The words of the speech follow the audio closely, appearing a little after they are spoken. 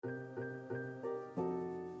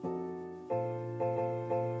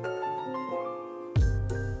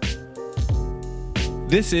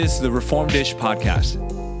This is the Reformed-ish podcast.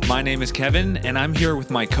 My name is Kevin, and I'm here with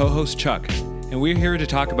my co-host Chuck, and we're here to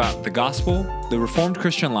talk about the gospel, the Reformed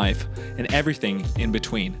Christian life, and everything in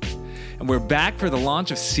between. And we're back for the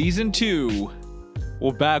launch of Season 2.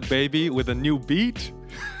 We're back, baby, with a new beat.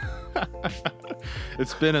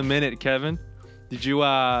 It's been a minute, Kevin. Did you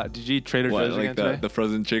eat Trader Joe's again today? The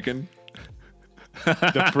frozen chicken?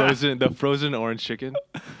 the frozen orange chicken.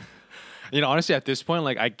 You know, honestly, at this point,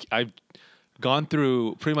 like I've gone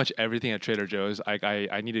through pretty much everything at Trader Joe's.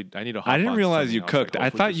 I need to hop I didn't on realize you something else, cooked. like I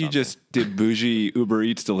Whole Foods thought or you something. just did bougie Uber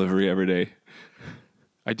Eats delivery every day.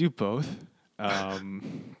 I do both.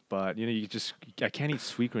 But you know, I can't eat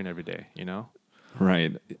Sweetgreen every day, you know?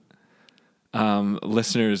 Right.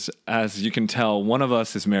 Listeners, as you can tell, one of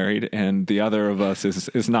us is married and the other of us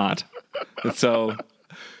is not. And so,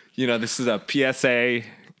 you know, this is a PSA.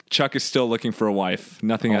 Chuck is still looking for a wife.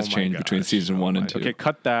 Nothing has changed between season 1 and 2. Okay,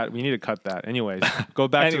 cut that. We need to cut that. Anyways, go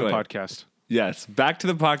back to the podcast. Yes, back to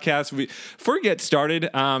the podcast. Before we get started,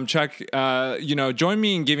 Chuck, join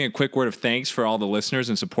me in giving a quick word of thanks for all the listeners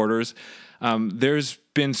and supporters. There's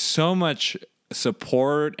been so much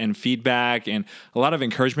support and feedback and a lot of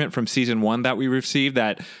encouragement from season 1 that we received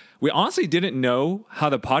that we honestly didn't know how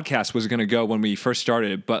the podcast was going to go when we first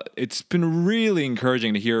started, but it's been really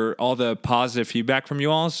encouraging to hear all the positive feedback from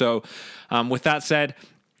you all. So with that said,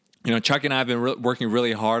 you know, Chuck and I have been working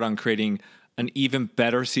really hard on creating an even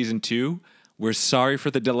better season 2. We're sorry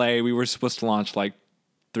for the delay. We were supposed to launch like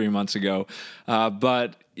 3 months ago,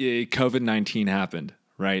 but COVID-19 happened,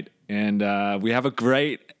 right? And we have a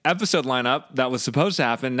great episode lineup that was supposed to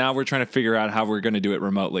happen. Now we're trying to figure out how we're going to do it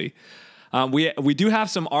remotely. We do have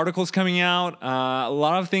some articles coming out. A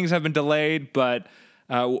lot of things have been delayed, but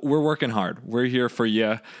we're working hard. We're here for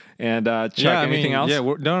you. And Chuck, anything else? Yeah,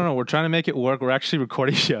 no. We're trying to make it work. We're actually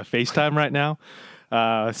recording FaceTime right now.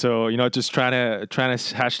 So you know, just trying to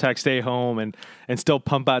hashtag stay home and still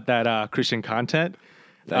pump out that Christian content.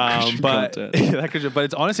 But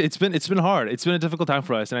it's honestly it's been hard. It's been a difficult time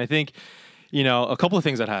for us, and I think, you know, a couple of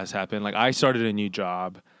things that has happened. Like I started a new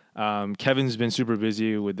job. Kevin's been super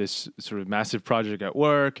busy with this sort of massive project at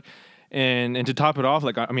work, and to top it off,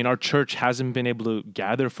 like I mean, our church hasn't been able to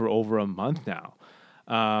gather for over a month now.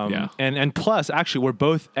 And plus, actually, we're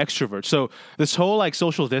both extroverts, so this whole like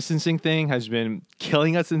social distancing thing has been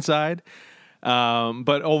killing us inside.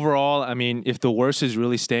 But overall, I mean, if the worst is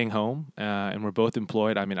really staying home, and we're both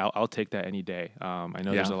employed, I mean, I'll take that any day. I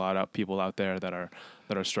know there's a lot of people out there that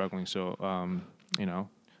are struggling, so you know,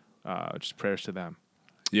 just prayers to them.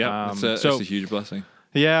 Yeah, it's a huge blessing.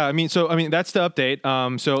 Yeah, I mean, that's the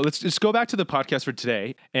update. So let's just go back to the podcast for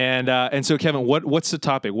today. And so Kevin, what's the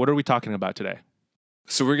topic? What are we talking about today?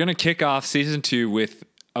 So we're going to kick off season 2 with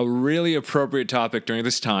a really appropriate topic during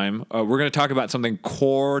this time. We're going to talk about something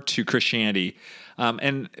core to Christianity.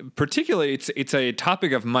 And particularly, it's a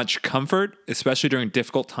topic of much comfort, especially during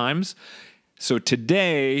difficult times. So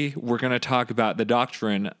today, we're going to talk about the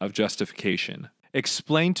doctrine of justification.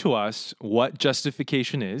 Explain to us what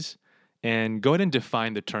justification is, and go ahead and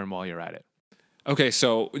define the term while you're at it. Okay,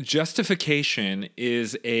 so justification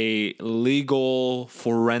is a legal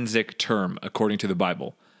forensic term according to the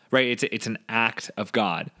Bible, right? It's an act of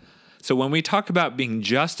God. So when we talk about being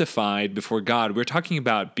justified before God, we're talking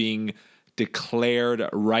about being declared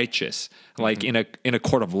righteous, like in a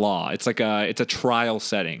court of law. It's a trial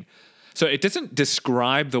setting. So it doesn't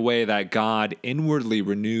describe the way that God inwardly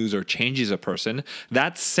renews or changes a person.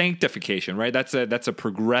 That's sanctification, right? That's a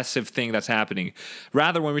progressive thing that's happening.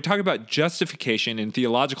 Rather, when we talk about justification in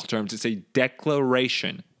theological terms, it's a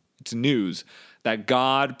declaration. It's news that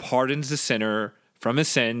God pardons the sinner from his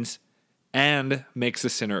sins and makes the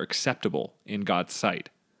sinner acceptable in God's sight.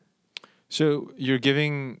 So you're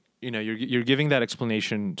giving that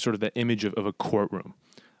explanation, sort of the image of a courtroom,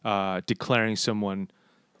 declaring someone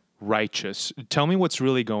righteous. Tell me what's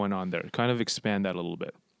really going on there. Kind of expand that a little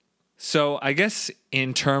bit. So I guess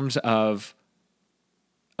in terms of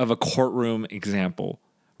a courtroom example,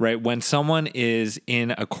 right? When someone is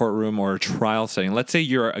in a courtroom or a trial setting, let's say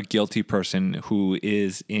you're a guilty person who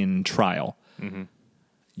is in trial. Mm-hmm.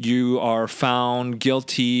 You are found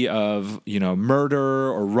guilty of, you know,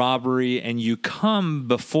 murder or robbery, and you come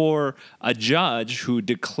before a judge who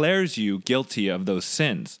declares you guilty of those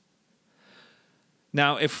sins.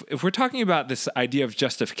 Now, if we're talking about this idea of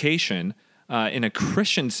justification in a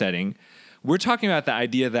Christian setting, we're talking about the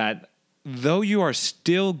idea that though you are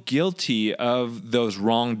still guilty of those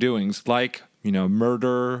wrongdoings, like, you know,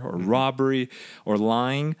 murder or robbery or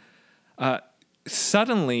lying,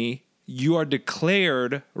 suddenly you are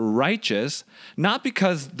declared righteous, not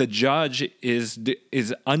because the judge is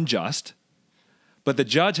unjust, But the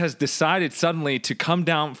judge has decided suddenly to come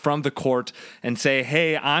down from the court and say,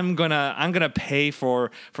 "Hey, I'm gonna pay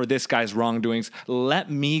for this guy's wrongdoings.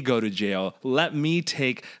 Let me go to jail. Let me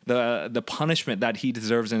take the punishment that he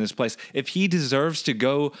deserves in his place. If he deserves to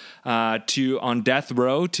go on death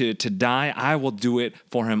row to die, I will do it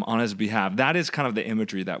for him on his behalf." That is kind of the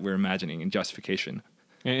imagery that we're imagining in justification.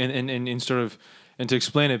 And to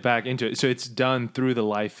explain it back into it, so it's done through the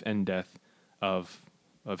life and death of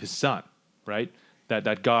his son, right?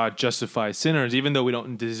 That God justifies sinners even though we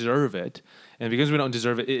don't deserve it, and because we don't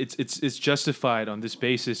deserve it, it's justified on this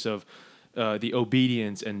basis of the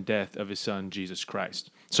obedience and death of his son Jesus Christ.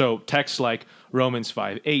 So texts like Romans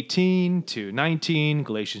 5:18 to 19,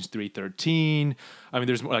 Galatians 3:13. I mean,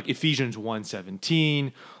 there's more like Ephesians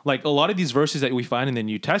 1:17. Like a lot of these verses that we find in the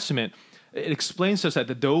New Testament, it explains to us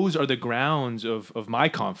that those are the grounds of my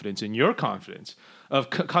confidence and your confidence of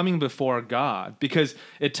coming before God, because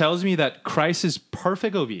it tells me that Christ's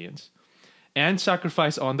perfect obedience and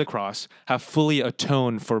sacrifice on the cross have fully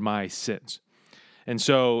atoned for my sins. And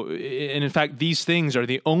so, and in fact, these things are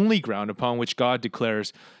the only ground upon which God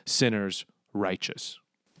declares sinners righteous.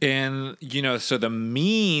 And, so the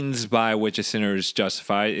means by which a sinner is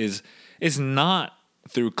justified is not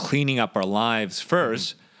through cleaning up our lives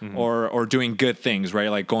first, or doing good things, right?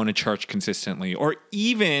 Like going to church consistently, or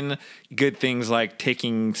even good things like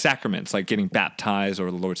taking sacraments, like getting baptized or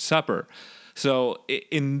the Lord's Supper. So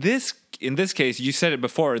in this case, you said it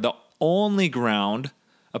before, the only ground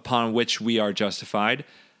upon which we are justified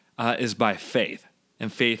is by faith.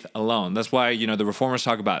 And faith alone. That's why, the Reformers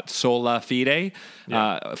talk about sola fide,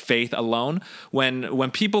 faith alone. When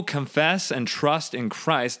people confess and trust in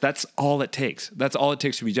Christ, that's all it takes. That's all it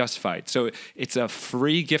takes to be justified. So it's a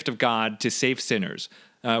free gift of God to save sinners.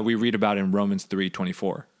 We read about it in Romans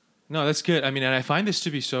 3:24. No, that's good. I mean, and I find this to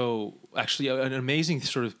be so actually an amazing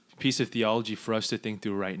sort of piece of theology for us to think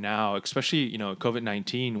through right now, especially,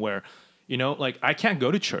 COVID-19, where, like I can't go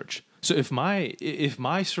to church. So if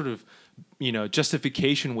my sort of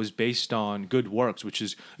justification was based on good works, which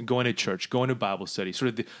is going to church, going to Bible study, sort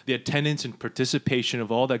of the attendance and participation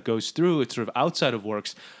of all that goes through, it's sort of outside of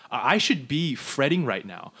works, I should be fretting right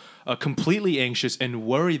now, completely anxious and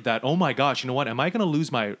worried that, oh my gosh, what? Am I going to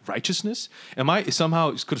lose my righteousness? Am I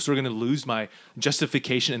somehow sort of going to lose my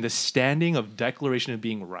justification and the standing of declaration of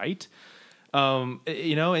being right? And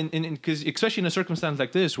because especially in a circumstance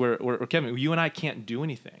like this where Kevin, you and I can't do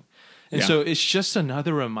anything. And so it's just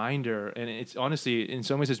another reminder, and it's honestly, in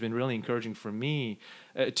some ways, it's been really encouraging for me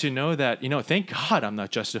to know that, thank God I'm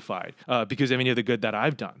not justified because of any of the good that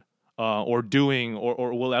I've done or doing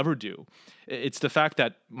or will ever do. It's the fact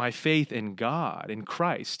that my faith in God, in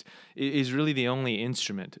Christ, is really the only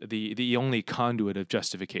instrument, the only conduit of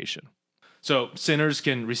justification. So sinners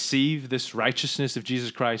can receive this righteousness of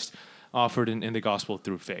Jesus Christ offered in the gospel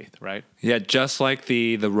through faith, right? Yeah, just like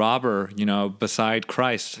the robber, beside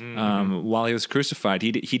Christ while he was crucified.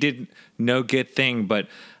 He did no good thing, but,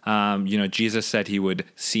 Jesus said he would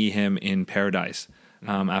see him in paradise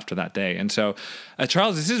after that day. And so,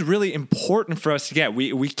 Charles, this is really important for us to get.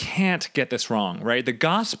 We can't get this wrong, right? The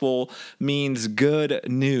gospel means good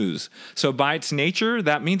news. So by its nature,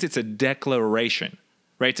 that means it's a declaration,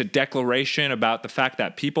 right? It's a declaration about the fact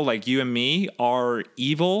that people like you and me are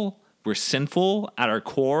evil. We're sinful at our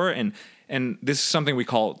core, and this is something we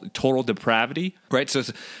call total depravity, right? So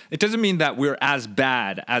it doesn't mean that we're as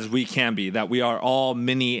bad as we can be, that we are all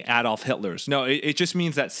mini Adolf Hitlers. No, it just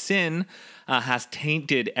means that sin has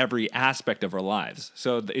tainted every aspect of our lives.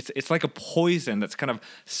 So it's like a poison that's kind of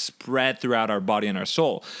spread throughout our body and our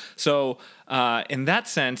soul. So in that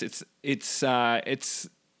sense, it's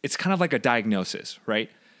kind of like a diagnosis, right?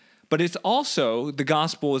 But the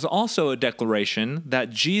gospel is also a declaration that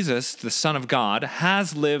Jesus, the Son of God,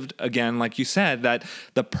 has lived, again, like you said, that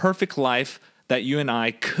the perfect life that you and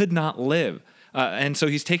I could not live. And so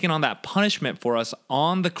he's taken on that punishment for us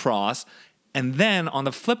on the cross, and then on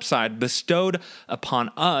the flip side, bestowed upon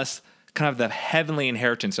us kind of the heavenly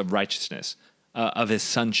inheritance of righteousness, of his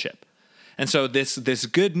sonship. And so this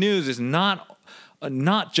good news is not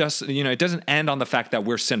just, it doesn't end on the fact that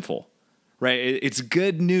we're sinful. Right? It's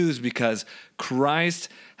good news because Christ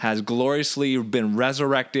has gloriously been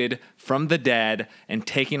resurrected from the dead and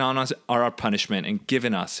taken on us our punishment and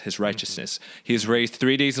given us his righteousness. He was raised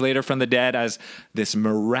 3 days later from the dead as this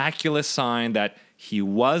miraculous sign that he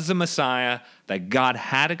was the Messiah, that God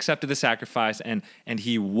had accepted the sacrifice, and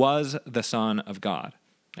he was the Son of God.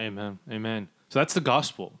 Amen. Amen. So that's the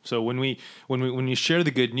gospel. So when we share the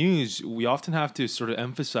good news, we often have to sort of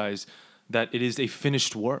emphasize that it is a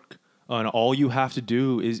finished work. and all you have to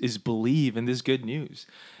do is believe in this good news.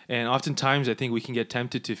 And oftentimes, I think we can get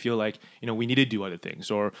tempted to feel like, we need to do other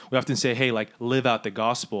things. Or we often say, hey, like, live out the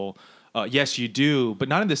gospel. Yes, you do, but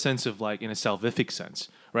not in the sense of like in a salvific sense,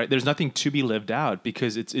 right? There's nothing to be lived out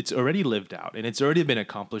because it's already lived out and it's already been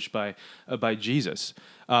accomplished by Jesus.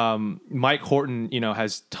 Mike Horton,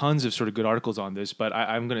 has tons of sort of good articles on this, but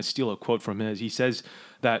I'm going to steal a quote from his. He says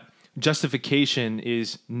that justification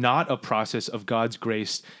is not a process of God's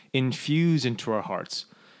grace infused into our hearts,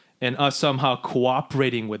 and us somehow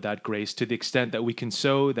cooperating with that grace to the extent that we can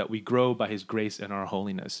sow, that we grow by his grace and our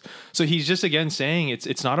holiness. So he's just, again, saying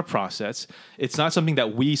it's not a process. It's not something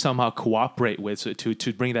that we somehow cooperate with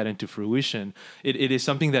to bring that into fruition. It is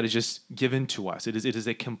something that is just given to us. It is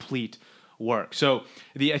a complete work. So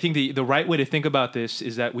I think the right way to think about this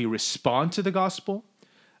is that we respond to the gospel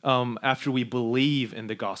after we believe in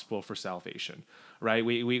the gospel for salvation. Right,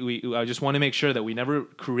 I just want to make sure that we never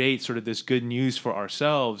create sort of this good news for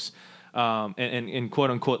ourselves and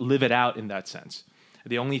quote unquote live it out in that sense.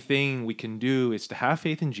 The only thing we can do is to have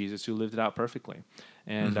faith in Jesus, who lived it out perfectly,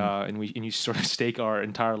 and you sort of stake our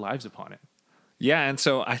entire lives upon it. Yeah, and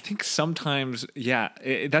so I think sometimes,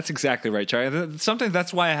 that's exactly right, Charlie. Sometimes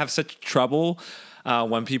that's why I have such trouble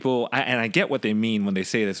when people, and I get what they mean when they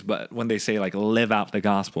say this, but when they say like live out the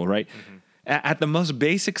gospel, right? Mm-hmm. At the most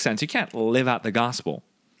basic sense, you can't live out the gospel.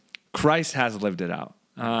 Christ has lived it out.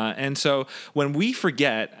 And so when we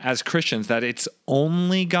forget as Christians that it's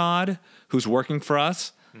only God who's working for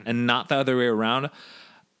us and not the other way around,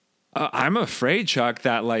 I'm afraid, Chuck,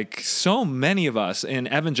 that like so many of us in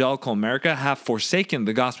evangelical America have forsaken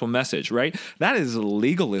the gospel message, right? That is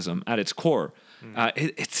legalism at its core.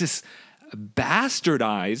 It's this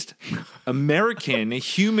bastardized American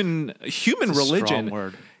human religion. Strong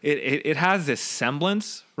word. It has this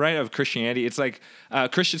semblance, right, of Christianity. It's like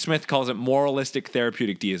Christian Smith calls it moralistic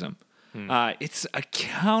therapeutic deism. It's a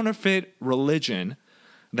counterfeit religion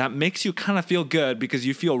that makes you kind of feel good because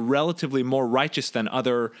you feel relatively more righteous than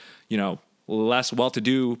other, less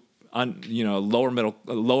well-to-do, lower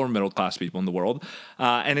middle class people in the world.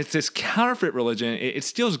 And it's this counterfeit religion. It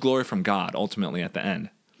steals glory from God ultimately at the end.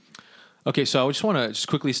 Okay, so I just want to just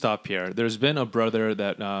quickly stop here. There's been a brother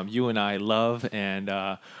that you and I love and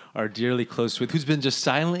are dearly close with, who's been just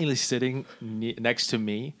silently sitting next to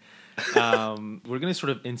me. We're going to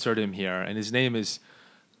sort of insert him here, and his name is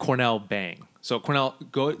Cornell Bang. So Cornell,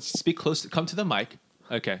 go speak close, come to the mic.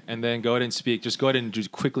 Okay, and then go ahead and speak. Just go ahead and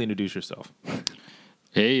just quickly introduce yourself.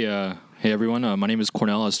 Hey everyone. My name is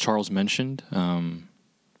Cornell, as Charles mentioned.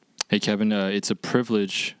 Hey Kevin, it's a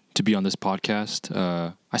privilege to be on this podcast.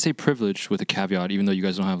 I say privilege with a caveat, even though you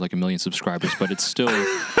guys don't have like 1 million subscribers, but it's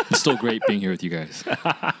still great being here with you guys.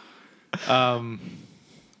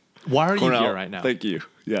 Why are Cornell, you here right now? Thank you.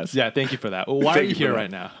 Yes. Yeah, thank you for that. Why are you here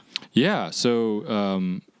right now? Yeah,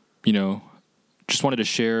 so just wanted to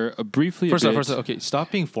share briefly. First off, okay,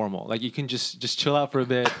 stop being formal. Like you can just chill out for a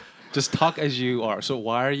bit. Just talk as you are. So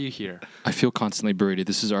why are you here? I feel constantly berated.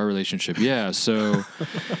 This is our relationship. Yeah, so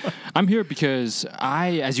I'm here because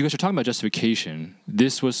as you guys are talking about justification,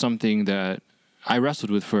 this was something that I wrestled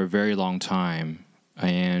with for a very long time.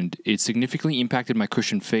 And it significantly impacted my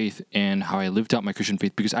Christian faith and how I lived out my Christian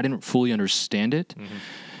faith because I didn't fully understand it. Mm-hmm.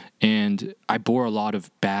 And I bore a lot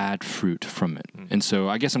of bad fruit from it. Mm-hmm. And so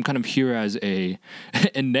I guess I'm kind of here as a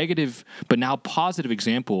negative, but now positive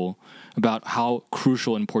example about how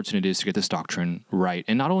crucial and important it is to get this doctrine right.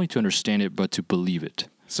 And not only to understand it, but to believe it.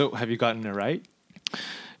 So have you gotten it right?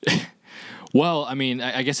 Well, I mean,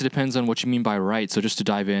 I guess it depends on what you mean by right. So just to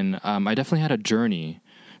dive in, I definitely had a journey.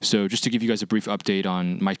 So just to give you guys a brief update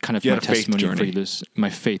on my kind of my testimony for this,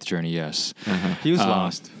 my faith journey, yes. Uh-huh. He was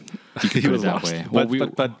lost. You could put it that way.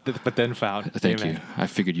 But then found. Thank you. I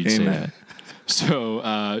figured you'd say that.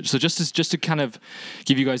 So just to kind of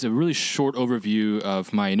give you guys a really short overview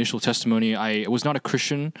of my initial testimony, I was not a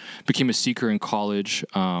Christian, became a seeker in college.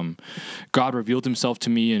 God revealed himself to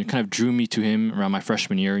me and kind of drew me to him around my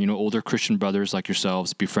freshman year. Older Christian brothers like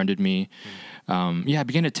yourselves befriended me. I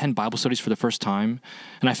began to attend Bible studies for the first time,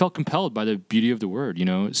 and I felt compelled by the beauty of the word,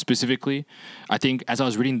 Specifically, I think as I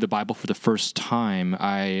was reading the Bible for the first time,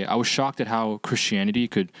 I was shocked at how Christianity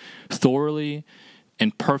could thoroughly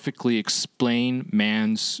and perfectly explain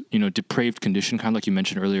man's, depraved condition, kind of like you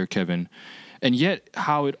mentioned earlier, Kevin, and yet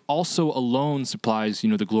how it also alone supplies,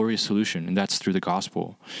 the glorious solution, and that's through the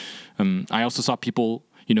gospel. I also saw people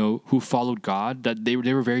who followed God, that they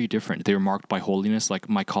were very different. They were marked by holiness, like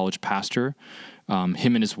my college pastor.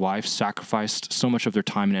 Him and his wife sacrificed so much of their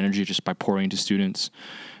time and energy just by pouring into students.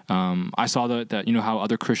 I saw that how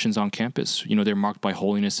other Christians on campus, they're marked by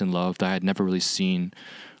holiness and love that I had never really seen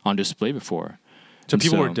on display before. So And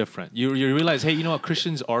people were different. You realize, hey, you know what?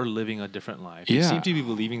 Christians are living a different life. They Yeah. seem to be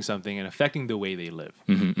believing something and affecting the way they live.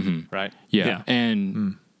 Right? Yeah. Yeah.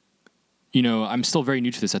 And, you know, I'm still very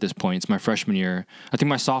new to this at this point. It's my freshman year. I think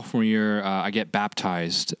my sophomore year, I get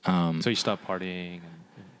baptized. So you stop partying.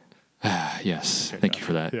 Yes. Thank you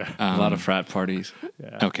for that. Yeah. A lot of frat parties.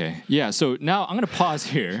 Okay. Yeah. So now I'm going to pause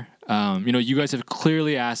here. You know, you guys have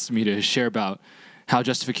clearly asked me to share about how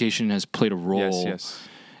justification has played a role Yes.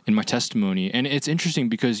 in my testimony. And it's interesting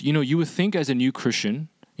because, you know, you would think as a new Christian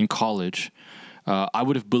in college, I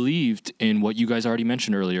would have believed in what you guys already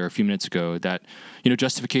mentioned earlier a few minutes ago, that, you know,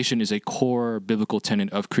 justification is a core biblical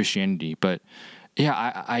tenet of Christianity. But yeah,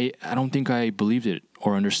 I don't think I believed it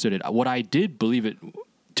or understood it. What I did believe it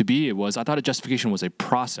to be, I thought that justification was a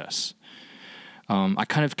process. I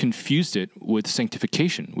kind of confused it with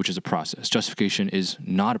sanctification, which is a process. Justification is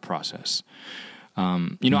not a process.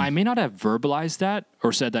 You know, I may not have verbalized that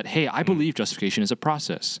or said that, hey, I believe justification is a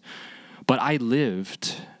process, but I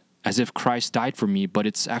lived as if Christ died for me, but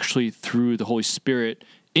it's actually through the Holy Spirit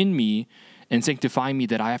in me and sanctifying me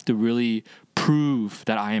that I have to really prove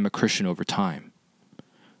that I am a Christian over time.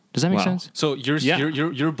 Does that make sense? So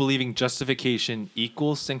you're believing justification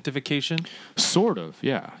equals sanctification? Sort of,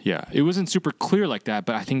 yeah. It wasn't super clear like that,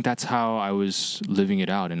 but I think that's how I was living it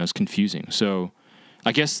out, and it was confusing. So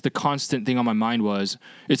I guess the constant thing on my mind was,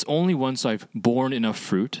 it's only once I've borne enough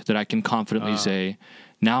fruit that I can confidently say,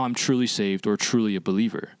 now I'm truly saved or truly a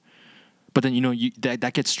believer. But then, you know,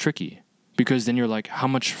 that gets tricky, because then you're like, how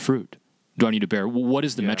much fruit do I need to bear? What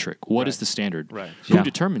is the metric? What is the standard? Right. Who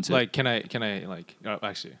determines it? Like, can I like,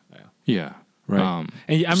 actually, Yeah. Right.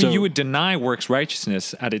 And I mean, you would deny works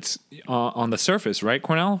righteousness at its on the surface, right,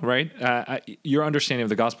 Cornell? Right? Your understanding of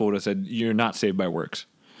the gospel would have said you're not saved by works.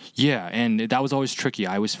 Yeah, and that was always tricky.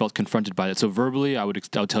 I always felt confronted by that. So verbally, I would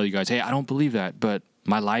tell you guys, hey, I don't believe that, but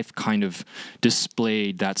my life kind of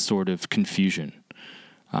displayed that sort of confusion.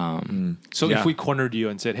 So if we cornered you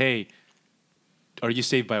and said, hey, are you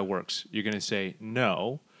saved by works? You're going to say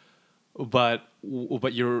no, but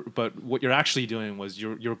what you're actually doing was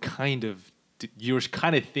you're kind of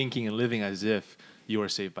thinking and living as if you are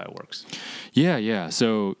saved by works. Yeah.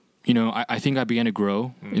 So, you know, I think I began to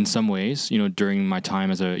grow in some ways, you know, during my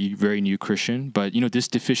time as a very new Christian. But, you know, this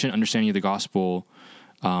deficient understanding of the gospel,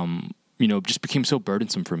 you know, just became so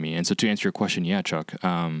burdensome for me. And so to answer your question, yeah, Chuck,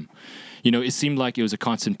 you know, it seemed like it was a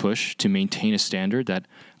constant push to maintain a standard that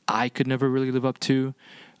I could never really live up to.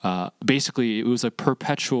 Basically, it was a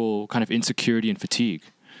perpetual kind of insecurity and fatigue,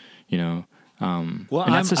 you know. Well,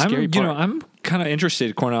 and that's the scary part. You know, I'm kind of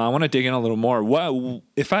interested, Cornell. I want to dig in a little more. What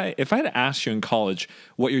if I had asked you in college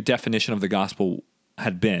what your definition of the gospel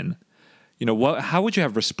had been? You know, how would you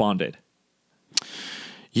have responded?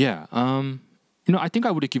 Yeah, you know, I think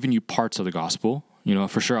I would have given you parts of the gospel. You know,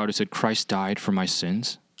 for sure, I would have said Christ died for my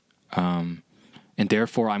sins, and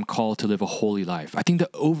therefore I'm called to live a holy life. I think the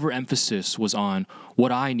overemphasis was on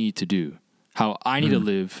what I need to do, how I need to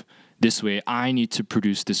live this way. I need to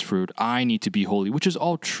produce this fruit. I need to be holy, which is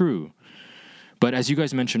all true. But as you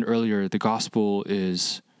guys mentioned earlier, the gospel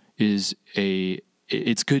it's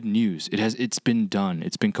good news. It's been done.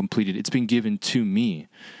 It's been completed. It's been given to me.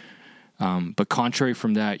 But contrary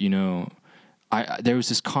from that, you know, there was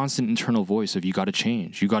this constant internal voice of, you got to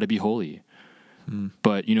change. You got to be holy.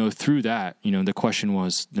 But, you know, through that, you know, the question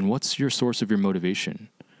was, then what's your source of your motivation?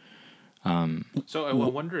 So I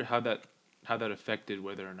wonder how that affected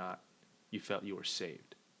whether or not you felt you were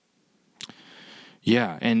saved.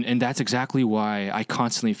 Yeah, and that's exactly why I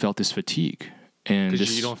constantly felt this fatigue. And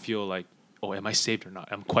because you don't feel like, oh, am I saved or not?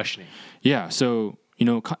 I'm questioning. Yeah, so, you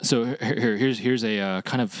know, so here's a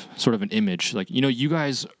kind of sort of an image. Like, you know, you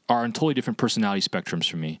guys are on totally different personality spectrums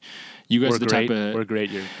from me. You guys are the type of... We're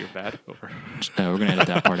great, you're bad. We're going to edit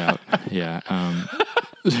that part out. Yeah.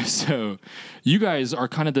 So you guys are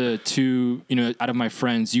kind of the two, you know, out of my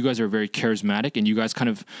friends, you guys are very charismatic, and you guys kind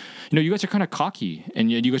of, you know, you guys are kind of cocky,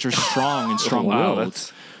 and you guys are strong and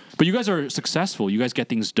strong-willed. But you guys are successful. You guys get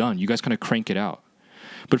things done. You guys kind of crank it out.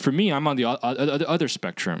 But for me, I'm on the other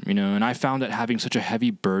spectrum, you know, and I found that having such a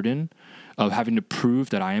heavy burden of having to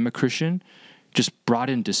prove that I am a Christian just brought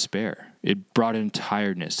in despair. It brought in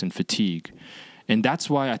tiredness and fatigue. And that's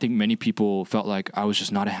why I think many people felt like I was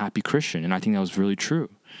just not a happy Christian. And I think that was really true.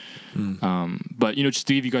 But, you know, just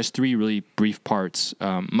to give you guys 3 really brief parts,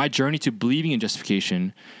 my journey to believing in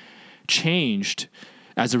justification changed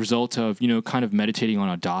as a result of, you know, kind of meditating on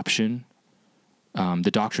adoption,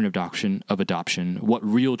 the doctrine of adoption, what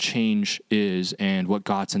real change is, and what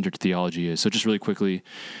God-centered theology is. So just really quickly,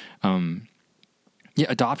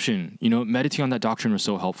 adoption, you know, meditating on that doctrine was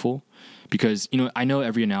so helpful because, you know, I know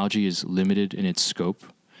every analogy is limited in its scope,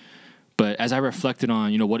 But as I reflected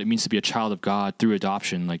on, what it means to be a child of God through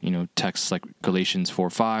adoption, like, texts like Galatians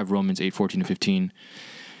 4:5, Romans 8:14-15,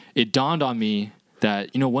 it dawned on me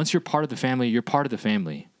that, once you're part of the family, you're part of the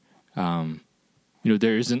family.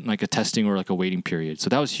 There isn't like a testing or like a waiting period. So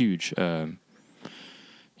that was huge. I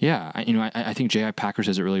think J.I. Packer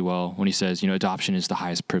says it really well when he says, adoption is the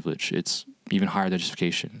highest privilege. It's even higher than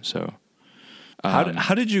justification. So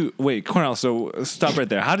how did you, wait, Cornell, so stop right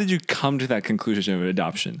there. How did you come to that conclusion of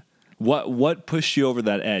adoption? What pushed you over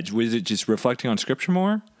that edge? Was it just reflecting on Scripture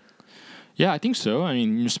more? Yeah, I think so. I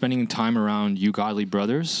mean, you're spending time around you godly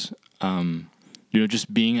brothers,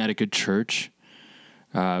 just being at a good church,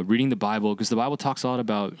 reading the Bible, because the Bible talks a lot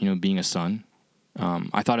about, being a son.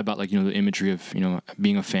 I thought about the imagery of,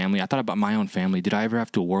 being a family. I thought about my own family. Did I ever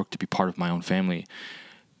have to work to be part of my own family?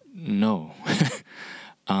 No.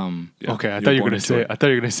 Okay, I thought you were going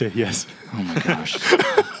to say yes. Oh my gosh.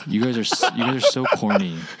 You guys are so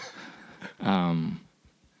corny.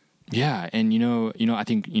 Yeah, and I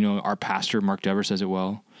think our pastor Mark Dever says it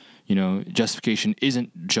well. Justification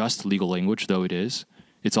isn't just legal language, though it is.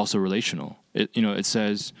 It's also relational. It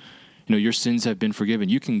says, your sins have been forgiven.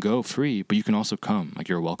 You can go free, but you can also come. Like,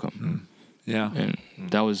 you're welcome. Yeah, and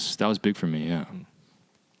that was big for me. Yeah.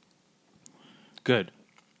 Good.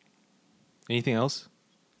 Anything else?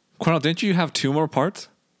 Cornell, didn't you have 2 more parts?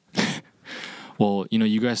 Well,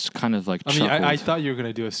 you guys kind of like chuckled. I thought you were going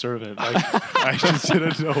to do a servant. I just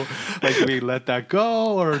didn't know. Do we let that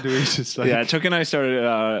go, or do we just Yeah, Chuck and I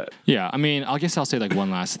started... Yeah, I mean, I guess I'll say one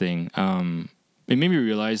last thing. It made me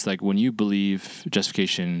realize when you believe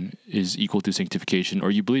justification is equal to sanctification, or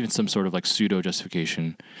you believe in some sort of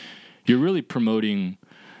pseudo-justification, you're really promoting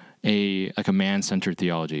a man-centered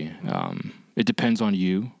theology. It depends on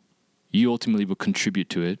you. You ultimately will contribute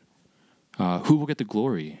to it. Who will get the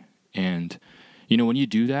glory? And... when you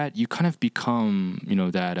do that, you kind of become,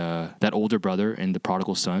 that older brother in the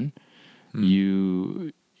prodigal son.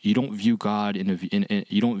 You don't view God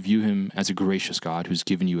you don't view him as a gracious God who's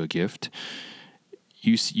given you a gift.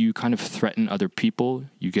 You kind of threaten other people.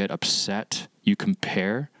 You get upset. You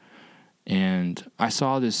compare. And I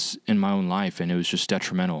saw this in my own life, and it was just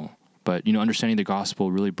detrimental. But, understanding the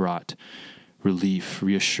gospel really brought relief,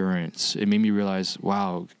 reassurance. It made me realize,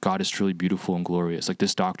 wow, God is truly beautiful and glorious.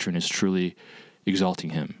 This doctrine is truly exalting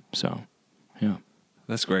him. So, yeah.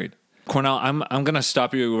 That's great. Cornell, I'm going to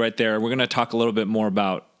stop you right there. We're going to talk a little bit more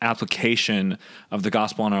about application of the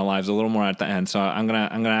gospel in our lives a little more at the end. So I'm going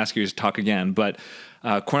to ask you to talk again. But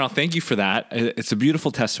Cornell, thank you for that. It's a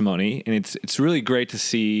beautiful testimony, and it's really great to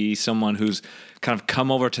see someone who's kind of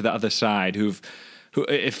come over to the other side, who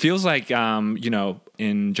it feels like,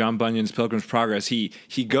 in John Bunyan's Pilgrim's Progress, he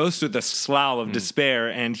goes through the slough of despair,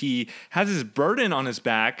 and he has this burden on his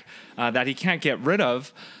back that he can't get rid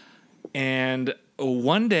of. And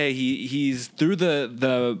one day he's through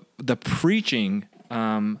the preaching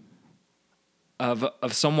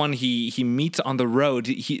of someone he meets on the road.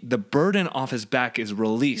 The burden off his back is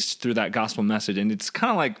released through that gospel message, and it's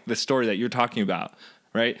kind of like the story that you're talking about,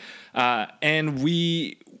 right? And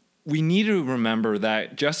we need to remember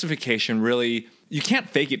that justification really, you can't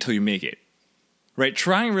fake it till you make it, right?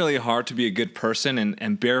 Trying really hard to be a good person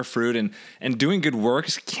and bear fruit and doing good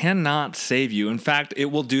works cannot save you. In fact, it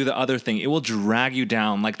will do the other thing. It will drag you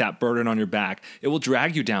down like that burden on your back. It will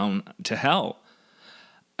drag you down to hell.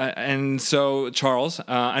 And so, Charles,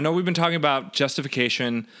 I know we've been talking about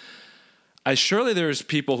justification. Surely there's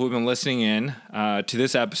people who've been listening in to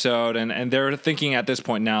this episode, and they're thinking at this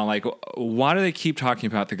point now, why do they keep talking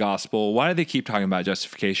about the gospel? Why do they keep talking about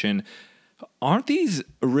justification? Aren't these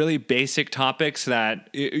really basic topics that,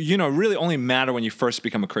 really only matter when you first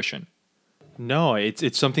become a Christian? No,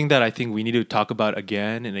 it's something that I think we need to talk about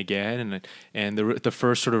again and again. And the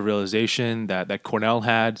first sort of realization that Cornell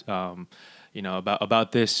had,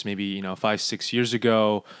 about this maybe 5-6 years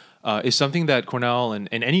ago, is something that Cornell and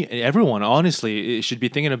everyone honestly should be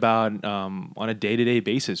thinking about on a day-to-day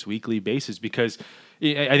basis, weekly basis, because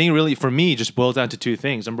I think really for me it just boils down to 2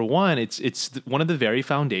 things. Number one, it's one of the very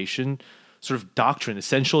foundation sort of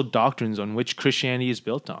essential doctrines on which Christianity is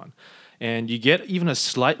built on. And you get even a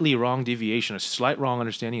slightly wrong deviation, a slight wrong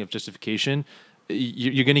understanding of justification,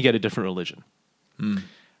 you're going to get a different religion.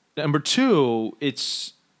 Number 2,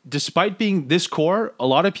 it's despite being this core, a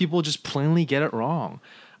lot of people just plainly get it wrong,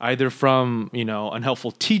 either from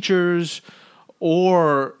unhelpful teachers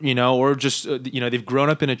or or just they've grown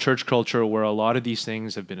up in a church culture where a lot of these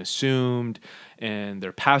things have been assumed, and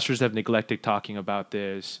their pastors have neglected talking about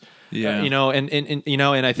this. Yeah.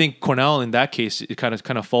 And I think Cornell in that case, it kind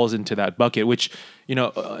of falls into that bucket, which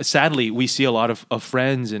sadly we see a lot of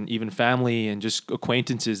friends and even family and just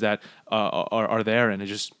acquaintances that are there and are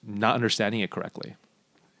just not understanding it correctly.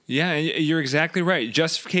 Yeah, you're exactly right.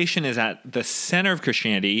 Justification is at the center of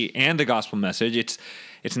Christianity and the gospel message.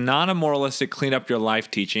 It's not a moralistic clean up your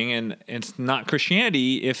life teaching, and it's not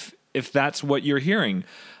Christianity if that's what you're hearing,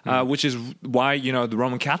 which is why the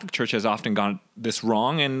Roman Catholic Church has often gone this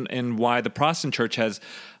wrong, and why the Protestant Church has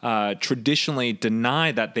traditionally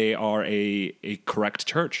denied that they are a correct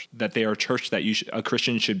church, that they are a church that a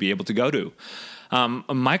Christian should be able to go to.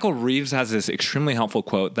 Michael Reeves has this extremely helpful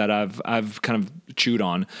quote that I've kind of chewed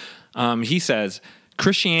on. He says,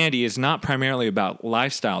 "Christianity is not primarily about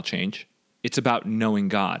lifestyle change. It's about knowing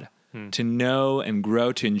God. To know and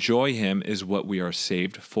grow to enjoy Him is what we are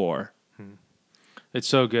saved for." It's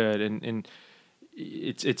so good, and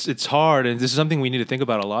it's hard, and this is something we need to think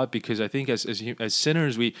about a lot, because I think as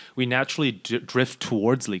sinners we naturally drift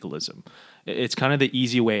towards legalism. It's kind of the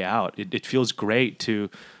easy way out. It feels great to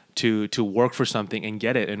work for something and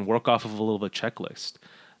get it and work off of a little bit checklist.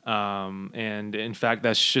 And in fact,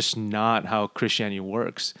 that's just not how Christianity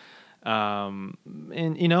works. And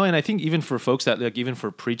I think even for folks that even for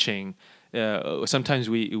preaching, sometimes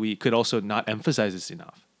we could also not emphasize this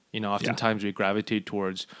enough. Oftentimes we gravitate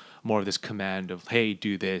towards more of this command of, hey,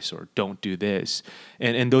 do this or don't do this.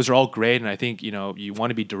 And those are all great. And I think, you want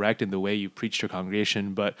to be direct in the way you preach to your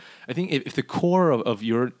congregation. But I think if the core of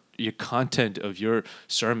your content of your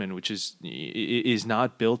sermon, which is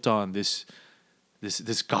not built on this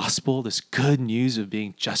gospel, this good news of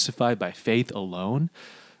being justified by faith alone,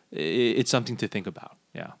 it's something to think about.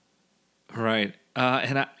 Yeah. Right.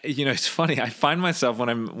 And it's funny. I find myself when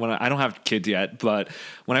I don't have kids yet, but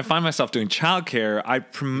when I find myself doing childcare, I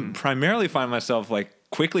primarily find myself like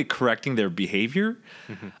quickly correcting their behavior.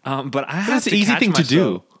 But I have that's an easy thing to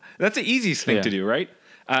do. That's the easiest thing to do, right?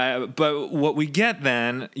 But what we get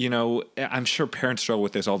then, I'm sure parents struggle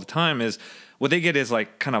with this all the time, is what they get is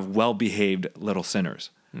like kind of well-behaved little sinners,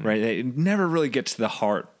 right? It never really gets to the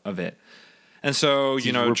heart of it. And so,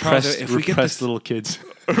 if we get this little kids,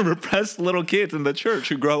 repressed little kids in the church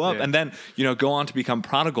who grow up and then, go on to become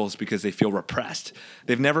prodigals because they feel repressed.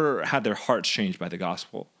 They've never had their hearts changed by the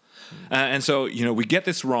gospel. And so, we get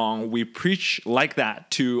this wrong. We preach like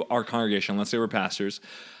that to our congregation. Let's say we're pastors.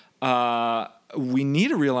 We need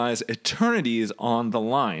to realize eternity is on the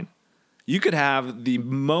line. You could have the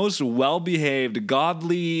most well-behaved,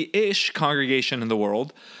 godly-ish congregation in the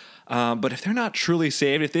world, but if they're not truly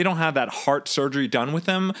saved, if they don't have that heart surgery done with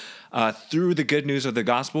them through the good news of the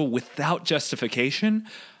gospel without justification,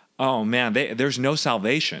 oh man, there's no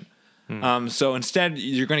salvation. So instead,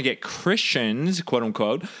 you're going to get Christians, quote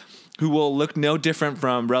unquote, who will look no different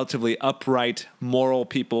from relatively upright, moral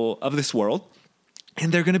people of this world.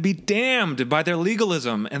 And they're going to be damned by their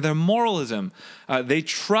legalism and their moralism. They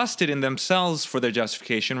trusted in themselves for their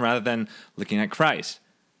justification rather than looking at Christ.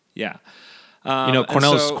 Yeah.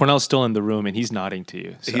 Cornell's still in the room and he's nodding to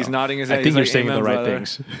you. So he's nodding his head. I think you're like, saying the right brother.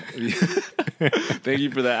 things. Thank you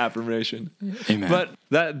for that affirmation. Amen. But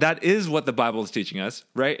that is what the Bible is teaching us,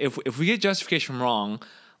 right? If we get justification wrong,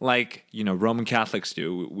 like Roman Catholics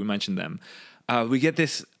do, we mentioned them, we get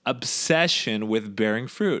this obsession with bearing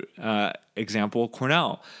fruit. Example,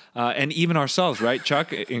 Cornell, and even ourselves, right,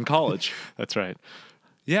 Chuck, in college. That's right.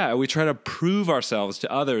 Yeah, we try to prove ourselves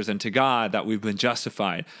to others and to God that we've been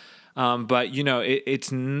justified. But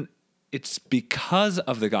it's because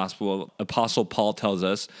of the gospel. Apostle Paul tells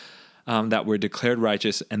us that we're declared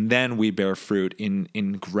righteous, and then we bear fruit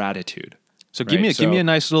in gratitude. So give me a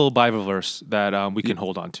nice little Bible verse that we can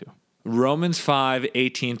hold on to. Romans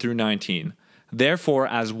 5:18-19. Therefore,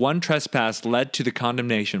 as one trespass led to the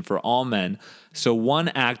condemnation for all men, so one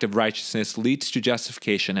act of righteousness leads to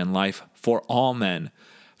justification and life for all men.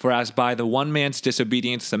 For as by the one man's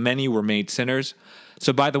disobedience the many were made sinners,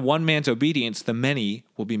 so by the one man's obedience the many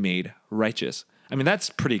will be made righteous. I mean, that's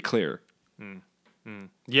pretty clear.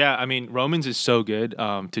 Yeah, I mean, Romans is so good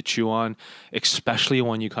to chew on, especially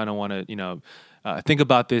when you kind of want to, think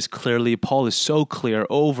about this clearly. Paul is so clear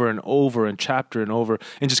over and over and chapter and over,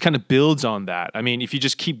 and just kind of builds on that. I mean, if you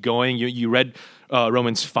just keep going, you read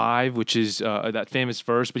Romans 5, which is that famous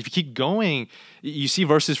verse. But if you keep going, you see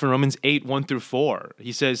verses from Romans 8, 1-4.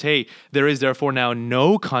 He says, hey, there is therefore now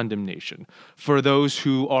no condemnation for those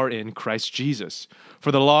who are in Christ Jesus.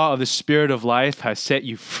 For the law of the Spirit of life has set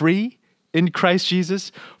you free in Christ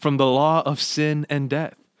Jesus from the law of sin and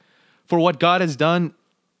death. For what God has done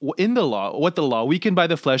in the law, what the law, weakened by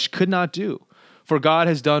the flesh, could not do. For God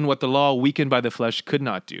has done what the law, weakened by the flesh, could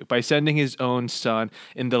not do. By sending his own Son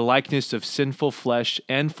in the likeness of sinful flesh,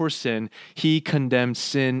 and for sin, he condemned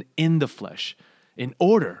sin in the flesh, in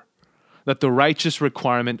order that the righteous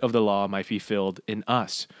requirement of the law might be filled in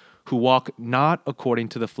us, who walk not according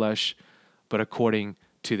to the flesh, but according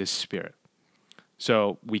to the Spirit.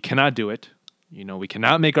 So we cannot do it. We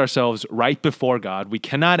cannot make ourselves right before God. We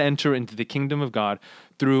cannot enter into the kingdom of God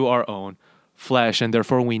through our own flesh, and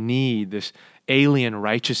therefore we need this alien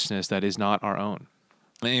righteousness that is not our own.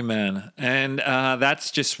 Amen. And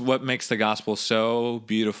that's just what makes the gospel so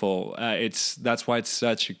beautiful. That's why it's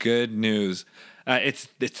such good news.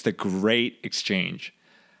 It's the great exchange.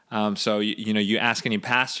 So you ask any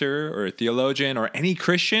pastor or theologian or any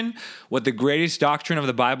Christian what the greatest doctrine of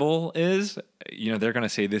the Bible is, they're going to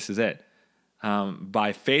say this is it.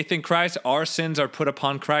 By faith in Christ, our sins are put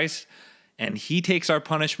upon Christ, and he takes our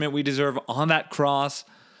punishment we deserve on that cross.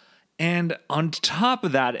 And on top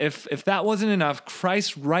of that, if that wasn't enough,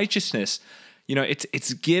 Christ's righteousness,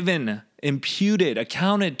 it's given, imputed,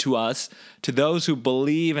 accounted to us, to those who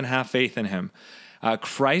believe and have faith in him.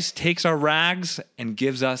 Christ takes our rags and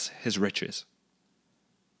gives us his riches.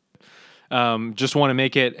 Just want to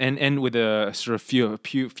make it and end with a sort of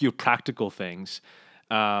few practical things.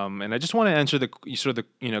 And I just want to answer the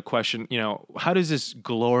question, how does this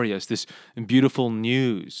glorious, this beautiful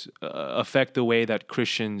news affect the way that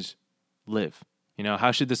Christians live?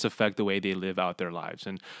 How should this affect the way they live out their lives?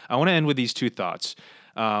 And I want to end with these two thoughts.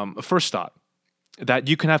 First thought, that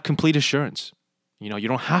you can have complete assurance. You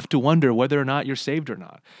don't have to wonder whether or not you're saved or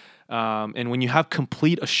not. And when you have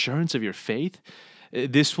complete assurance of your faith,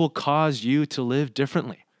 this will cause you to live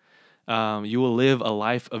differently. You will live a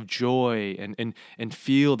life of joy and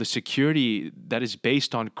feel the security that is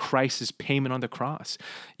based on Christ's payment on the cross,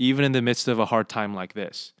 even in the midst of a hard time like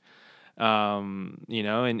this.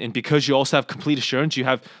 And because you also have complete assurance, you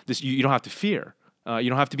have this. You don't have to fear. You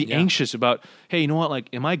don't have to be anxious about, hey,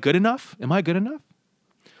 am I good enough? Am I good enough?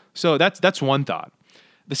 So that's one thought.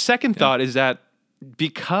 The second thought is that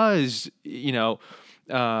because you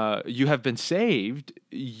have been saved,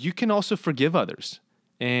 you can also forgive others.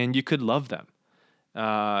 And you could love them.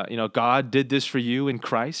 God did this for you in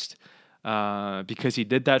Christ. Because he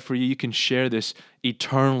did that for you, you can share this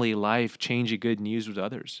eternally life-changing good news with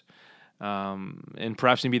others. And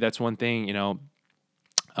perhaps maybe that's one thing,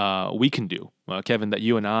 we can do. Kevin, that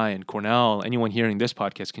you and I and Cornell, anyone hearing this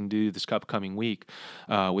podcast can do this upcoming week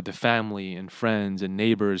with the family and friends and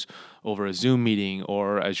neighbors over a Zoom meeting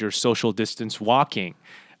or as you're social distance walking.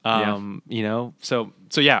 So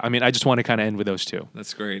I just want to kind of end with those two.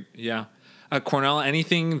 That's great. Yeah. Cornell,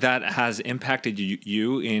 anything that has impacted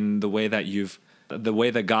you in the way that the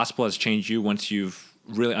way the gospel has changed you once you've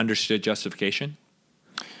really understood justification?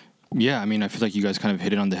 Yeah. I feel like you guys kind of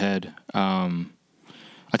hit it on the head.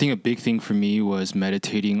 I think a big thing for me was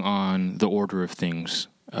meditating on the order of things,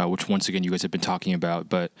 which once again, you guys have been talking about,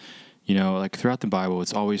 but like throughout the Bible,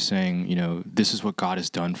 it's always saying, this is what God has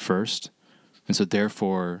done first. And so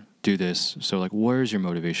therefore, do this. So like, where's your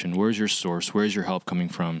motivation? Where's your source? Where's your help coming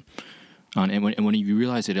from? And when you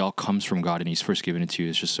realize it all comes from God and he's first given it to you,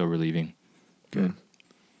 it's just so relieving. Good.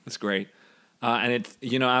 That's great. And it's,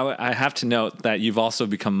 I have to note that you've also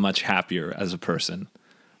become much happier as a person,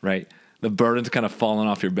 right? The burden's kind of fallen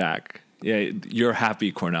off your back. Yeah, you're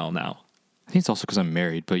happy, Cornell, now. I think it's also because I'm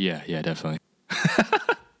married, but yeah, definitely.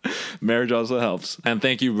 Marriage also helps. And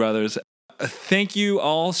thank you, brothers. Thank you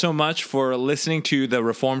all so much for listening to the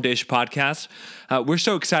Reformed-ish podcast. We're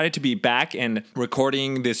so excited to be back and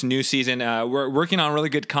recording this new season. We're working on really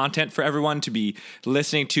good content for everyone to be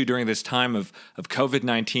listening to during this time of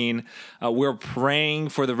COVID-19. We're praying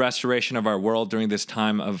for the restoration of our world during this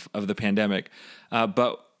time of the pandemic.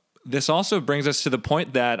 But this also brings us to the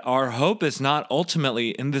point that our hope is not ultimately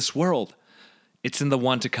in this world. It's in the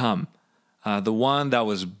one to come, the one that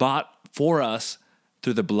was bought for us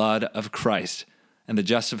through the blood of Christ and the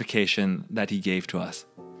justification that he gave to us.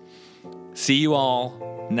 See you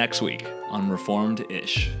all next week on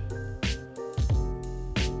Reformed-ish.